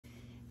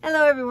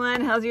Hello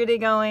everyone, how's your day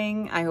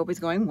going? I hope it's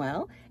going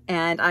well.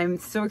 And I'm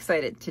so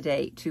excited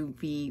today to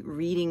be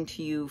reading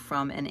to you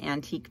from an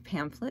antique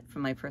pamphlet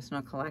from my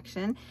personal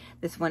collection.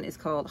 This one is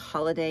called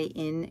Holiday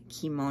in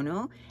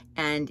Kimono,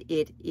 and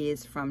it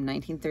is from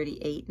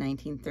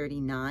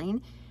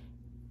 1938-1939.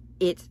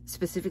 It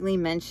specifically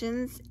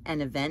mentions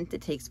an event that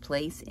takes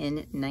place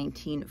in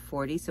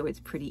 1940, so it's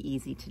pretty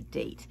easy to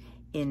date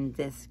in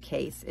this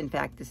case. In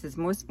fact, this is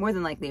more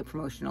than likely a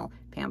promotional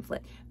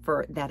pamphlet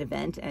for that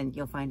event, and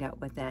you'll find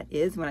out what that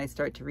is when I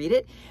start to read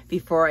it.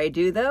 Before I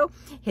do though,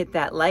 hit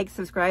that like,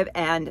 subscribe,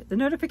 and the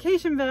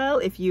notification bell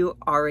if you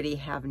already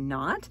have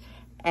not,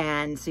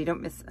 and so you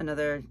don't miss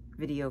another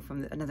video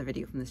from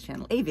this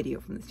channel.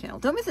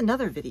 Don't miss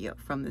another video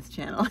from this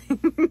channel.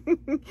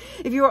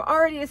 If you are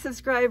already a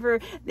subscriber,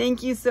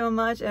 thank you so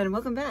much, and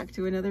welcome back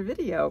to another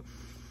video.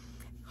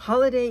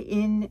 Holiday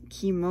in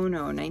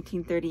Kimono,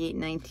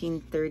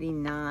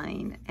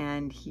 1938-1939,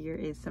 and here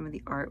is some of the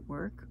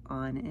artwork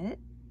on it.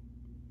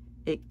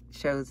 It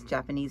shows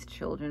Japanese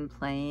children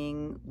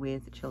playing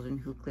with children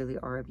who clearly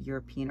are of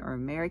European or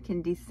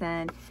American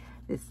descent.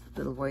 This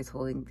little boy is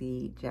holding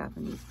the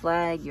Japanese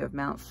flag. You have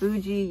Mount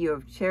Fuji, you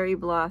have cherry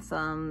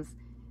blossoms.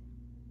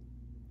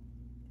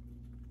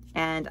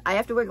 And I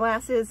have to wear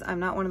glasses. I'm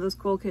not one of those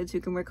cool kids who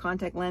can wear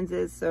contact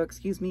lenses, so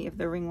excuse me if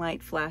the ring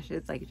light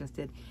flashes like it just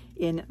did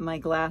in my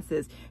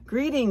glasses.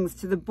 Greetings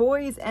to the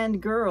boys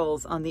and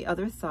girls on the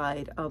other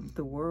side of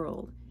the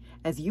world.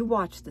 As you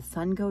watch the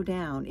sun go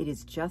down, it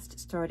is just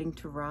starting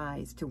to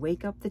rise to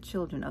wake up the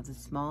children of the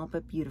small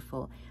but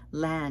beautiful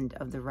land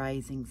of the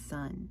rising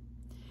sun.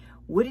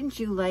 Wouldn't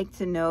you like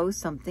to know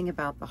something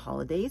about the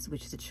holidays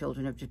which the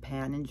children of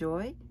Japan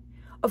enjoy?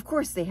 Of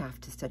course they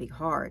have to study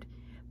hard,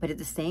 but at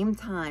the same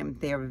time,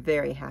 they are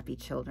very happy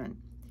children.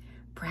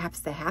 Perhaps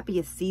the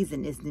happiest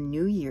season is the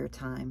New Year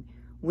time,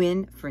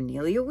 when, for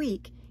nearly a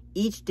week,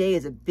 each day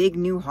is a big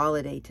new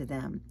holiday to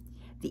them.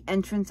 The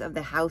entrance of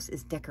the house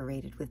is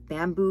decorated with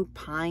bamboo,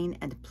 pine,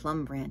 and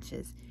plum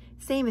branches,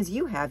 same as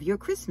you have your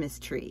Christmas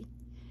tree.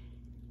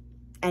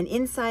 And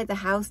inside the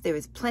house, there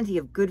is plenty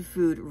of good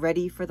food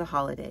ready for the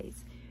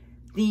holidays.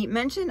 The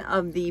mention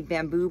of the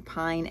bamboo,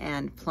 pine,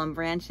 and plum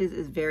branches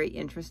is very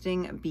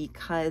interesting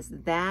because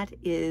that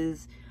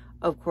is,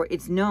 of course,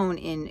 it's known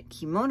in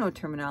kimono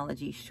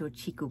terminology,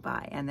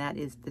 shochikubai, and that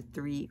is the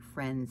three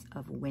friends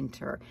of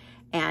winter.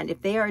 And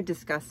if they are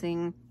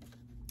discussing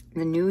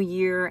the New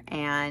Year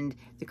and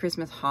the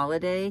Christmas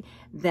holiday,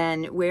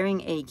 then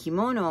wearing a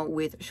kimono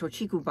with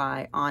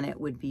shochikubai on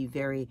it would be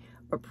very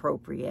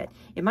appropriate.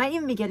 It might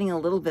even be getting a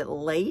little bit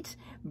late,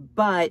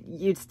 but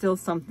it's still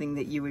something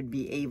that you would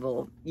be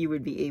able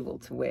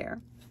to wear.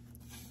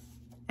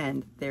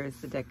 And there's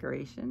the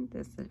decoration,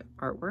 there's the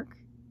artwork.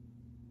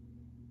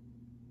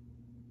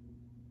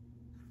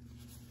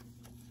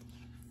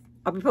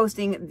 I'll be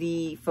posting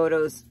the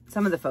photos,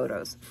 some of the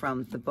photos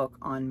from the book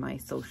on my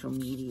social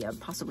media,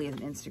 possibly as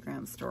an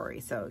Instagram story,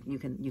 so you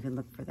can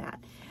look for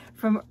that.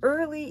 From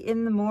early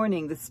in the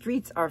morning, the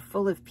streets are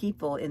full of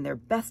people in their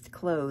best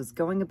clothes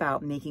going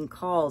about making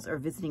calls or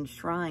visiting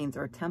shrines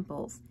or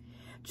temples.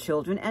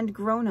 Children and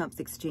grown-ups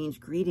exchange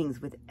greetings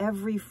with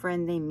every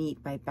friend they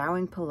meet by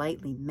bowing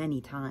politely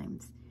many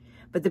times.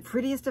 But the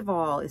prettiest of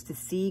all is to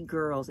see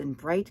girls in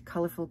bright,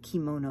 colorful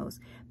kimonos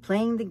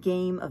playing the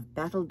game of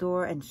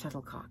battledore and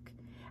shuttlecock.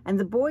 And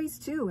the boys,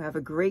 too, have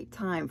a great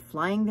time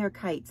flying their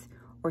kites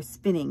or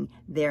spinning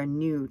their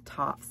new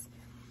tops.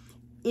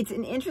 It's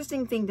an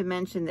interesting thing to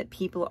mention that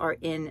people are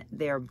in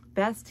their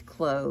best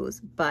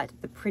clothes, but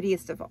the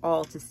prettiest of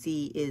all to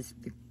see is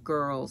the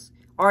girls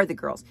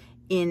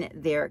in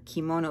their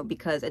kimono,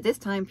 because at this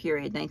time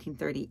period,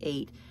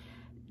 1938,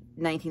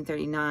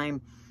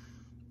 1939,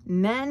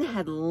 men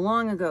had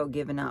long ago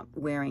given up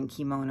wearing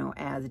kimono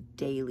as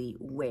daily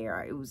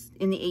wear. It was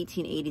in the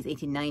 1880s,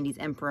 1890s,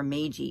 Emperor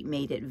Meiji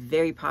made it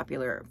very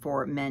popular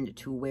for men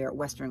to wear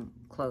Western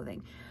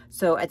clothing.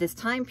 So at this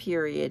time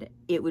period,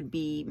 it would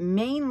be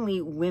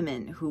mainly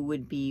women who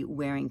would be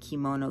wearing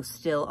kimono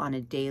still on a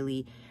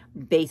daily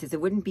basis.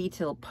 It wouldn't be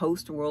till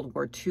post-World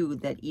War II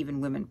that even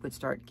women would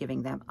start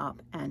giving them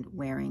up and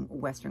wearing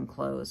Western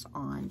clothes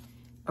on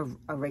a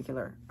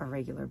regular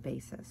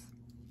basis.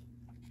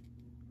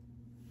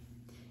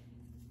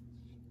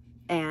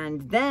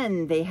 And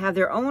then they have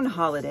their own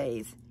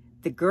holidays.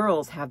 The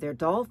girls have their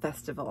doll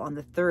festival on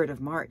the 3rd of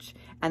March,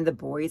 and the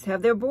boys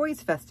have their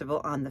boys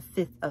festival on the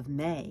 5th of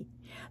May.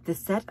 The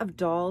set of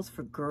dolls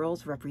for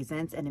girls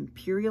represents an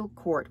imperial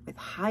court with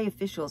high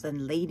officials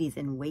and ladies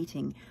in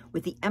waiting,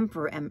 with the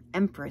emperor and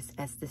empress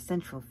as the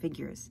central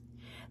figures.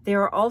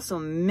 There are also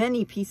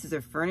many pieces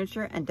of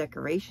furniture and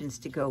decorations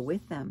to go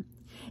with them,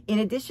 in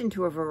addition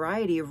to a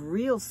variety of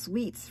real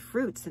sweets,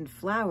 fruits, and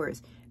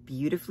flowers,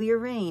 beautifully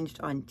arranged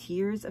on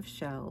tiers of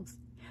shelves.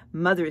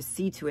 Mothers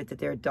see to it that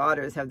their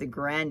daughters have the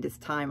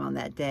grandest time on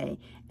that day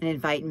and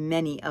invite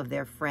many of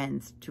their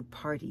friends to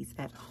parties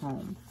at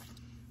home.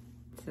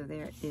 So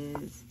there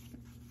is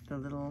the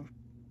little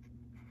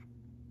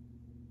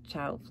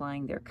child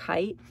flying their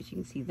kite, which you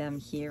can see them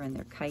here and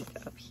their kite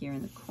up here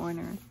in the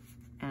corner,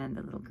 and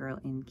the little girl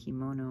in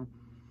kimono.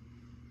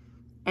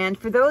 And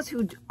for those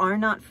who are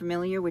not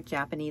familiar with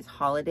Japanese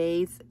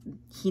holidays,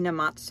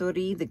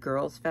 Hinamatsuri, the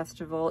girls'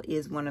 festival,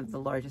 is one of the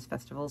largest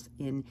festivals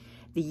in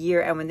the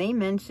year. And when they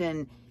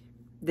mention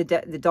the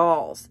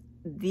dolls,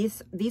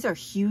 these are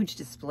huge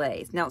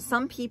displays. Now,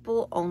 some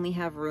people only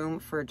have room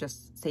for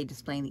just, say,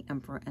 displaying the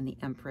emperor and the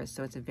empress,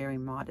 so it's a very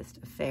modest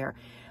affair.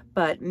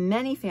 But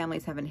many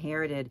families have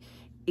inherited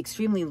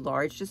extremely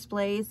large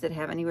displays that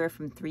have anywhere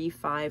from 3,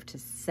 5 to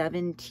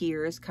 7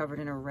 tiers covered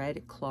in a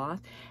red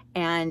cloth.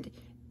 And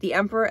the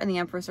emperor and the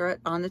empress are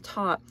on the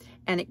top,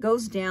 and it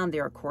goes down.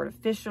 There are court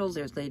officials,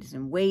 there's ladies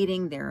in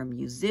waiting, there are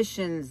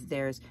musicians,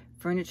 there's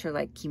furniture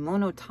like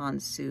kimono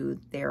tansu,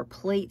 there are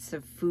plates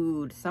of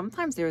food.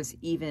 Sometimes there's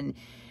even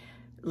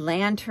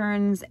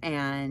lanterns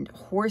and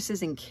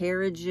horses and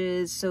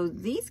carriages. So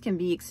these can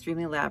be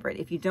extremely elaborate.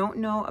 If you don't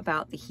know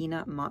about the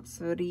Hina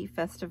Matsuri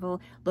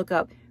festival, look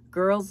up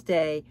Girls'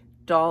 Day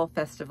Doll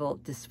Festival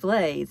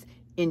displays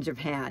in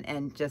Japan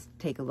and just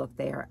take a look.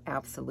 They are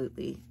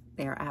absolutely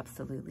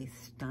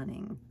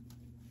stunning.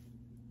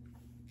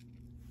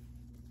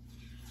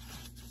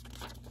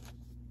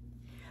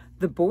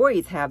 The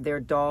boys have their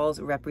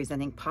dolls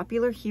representing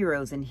popular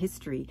heroes in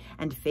history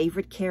and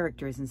favorite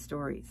characters in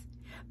stories.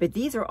 But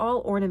these are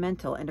all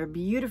ornamental and are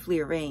beautifully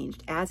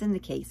arranged, as in the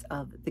case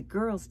of the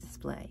girls'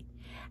 display.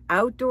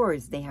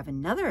 Outdoors, they have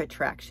another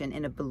attraction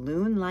in a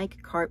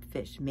balloon-like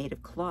carpfish made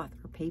of cloth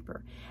or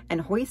paper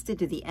and hoisted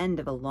to the end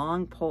of a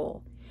long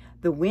pole.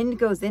 The wind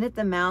goes in at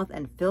the mouth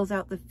and fills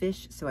out the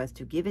fish so as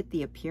to give it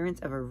the appearance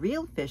of a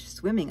real fish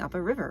swimming up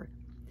a river.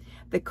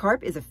 The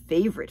carp is a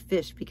favorite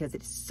fish because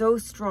it's so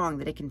strong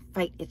that it can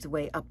fight its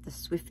way up the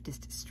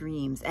swiftest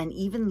streams and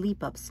even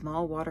leap up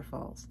small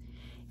waterfalls.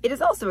 It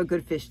is also a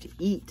good fish to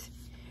eat.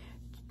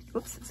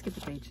 Oops, skip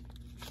the page.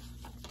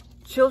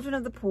 Children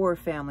of the poor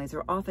families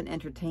are often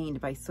entertained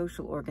by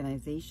social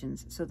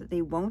organizations so that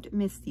they won't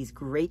miss these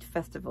great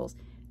festivals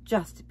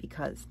just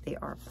because they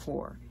are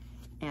poor.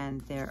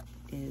 And there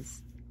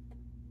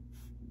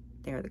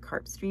are the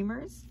carp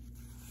streamers.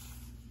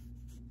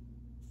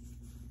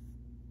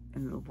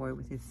 And the little boy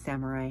with his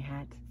samurai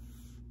hat.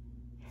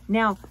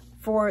 Now,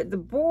 for the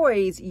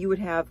boys, you would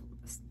have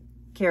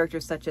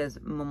characters such as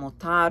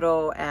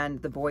Momotaro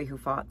and the boy who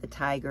fought the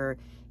tiger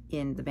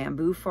in the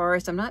bamboo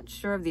forest. I'm not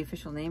sure of the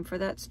official name for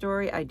that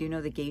story. I do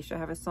know the geisha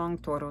have a song,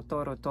 Toro,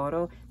 Toro,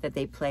 Toro, that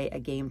they play a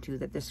game to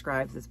that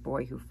describes this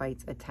boy who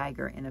fights a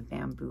tiger in a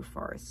bamboo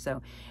forest.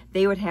 So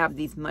they would have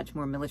these much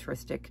more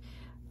militaristic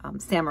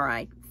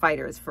samurai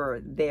fighters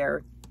for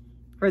their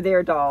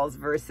dolls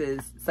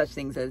versus such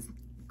things as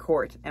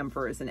court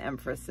emperors and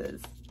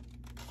empresses.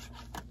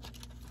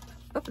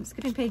 Oh, I'm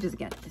skipping pages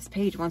again. This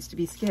page wants to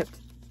be skipped.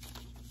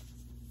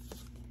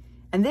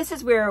 And this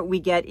is where we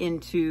get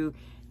into,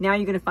 now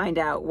you're going to find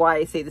out why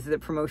I say this is a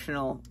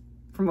promotional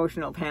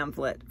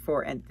pamphlet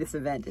for this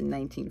event in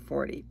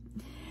 1940.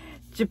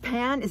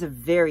 Japan is a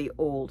very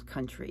old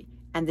country,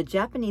 and the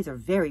Japanese are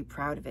very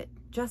proud of it,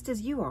 just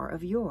as you are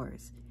of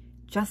yours.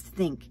 Just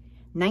think,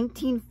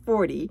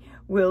 1940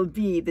 will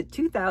be the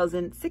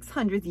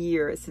 2,600th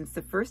year since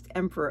the first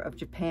emperor of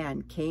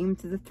Japan came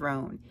to the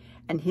throne,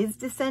 and his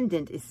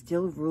descendant is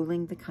still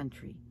ruling the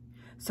country.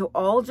 So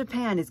all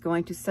Japan is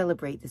going to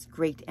celebrate this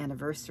great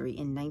anniversary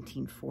in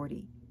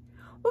 1940.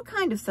 What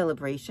kind of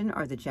celebration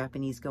are the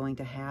Japanese going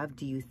to have,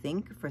 do you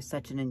think, for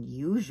such an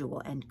unusual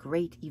and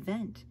great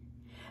event?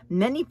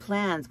 Many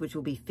plans which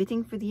will be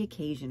fitting for the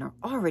occasion are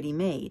already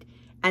made,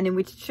 and in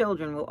which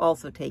children will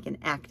also take an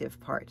active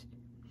part.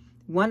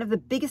 One of the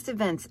biggest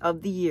events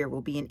of the year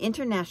will be an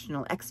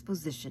international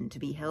exposition to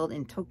be held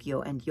in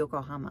Tokyo and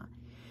Yokohama.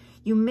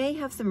 You may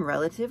have some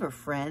relative or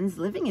friends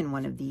living in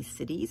one of these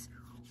cities,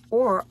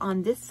 or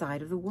on this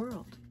side of the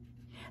world.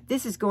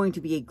 This is going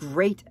to be a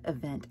great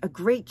event, a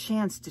great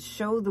chance to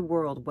show the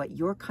world what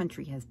your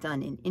country has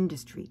done in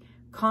industry,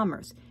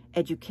 commerce,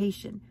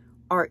 education,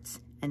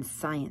 arts, and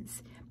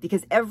science,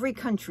 because every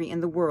country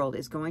in the world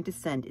is going to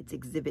send its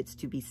exhibits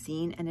to be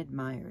seen and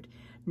admired,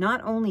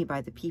 not only by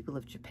the people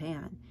of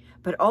Japan,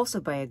 but also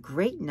by a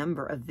great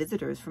number of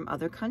visitors from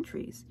other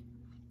countries.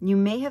 You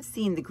may have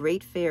seen the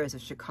great fairs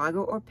of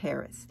Chicago or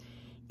Paris.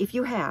 If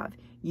you have,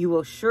 you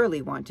will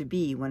surely want to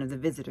be one of the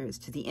visitors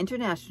to the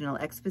International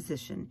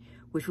Exposition,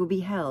 which will be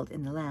held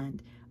in the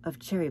land of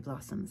cherry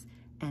blossoms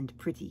and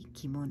pretty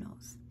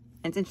kimonos.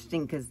 And it's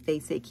interesting because they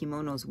say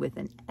kimonos with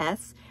an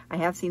S. I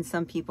have seen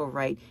some people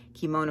write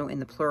kimono in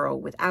the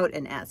plural without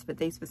an S, but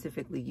they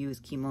specifically use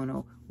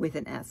kimono with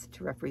an S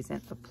to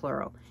represent the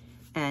plural.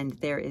 And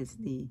there is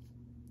the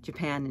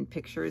Japan in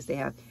pictures. They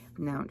have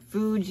Mount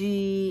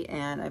Fuji,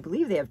 and I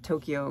believe they have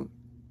Tokyo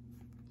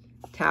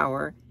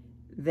Tower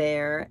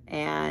there,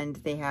 and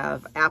they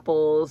have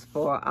apples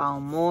for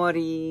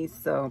aomori,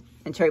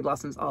 and cherry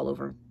blossoms all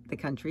over the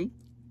country.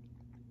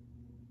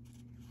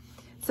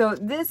 So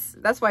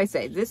that's why I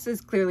say this is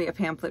clearly a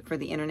pamphlet for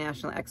the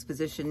International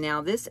Exposition.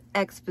 Now, this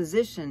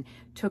exposition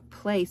took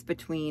place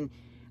between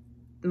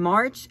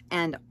March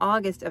and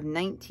August of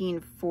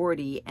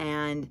 1940,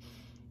 and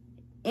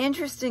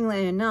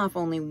Interestingly enough,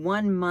 only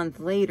 1 month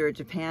later,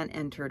 Japan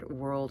entered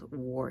World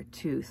War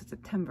II, so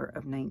September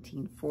of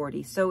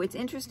 1940. So it's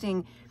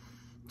interesting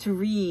to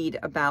read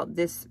about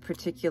this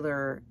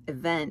particular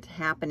event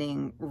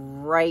happening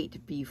right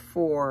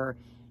before,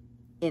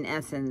 in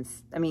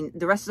essence, I mean,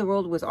 the rest of the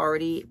world was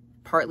already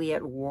partly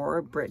at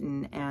war.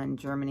 Britain and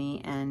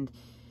Germany and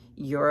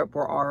Europe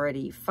were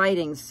already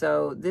fighting,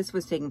 so this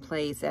was taking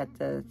place at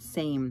the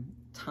same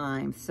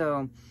time.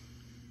 So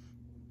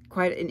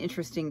quite an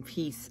interesting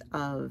piece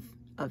of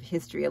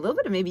history, a little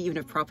bit of maybe even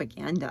of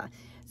propaganda.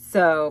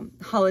 So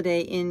holiday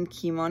in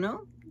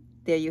Kimono,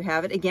 there you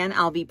have it. Again,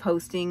 I'll be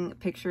posting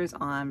pictures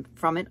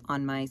from it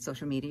on my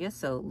social media,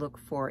 so look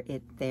for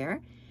it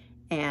there.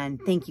 And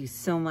thank you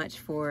so much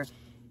for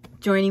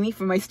joining me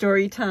for my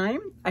story time.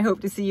 I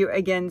hope to see you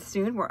again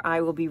soon, where I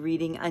will be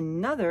reading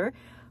another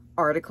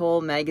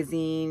article,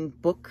 magazine,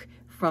 book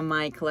from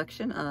my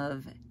collection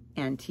of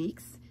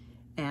antiques.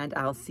 And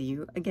I'll see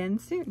you again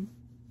soon.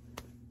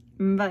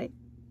 Bye.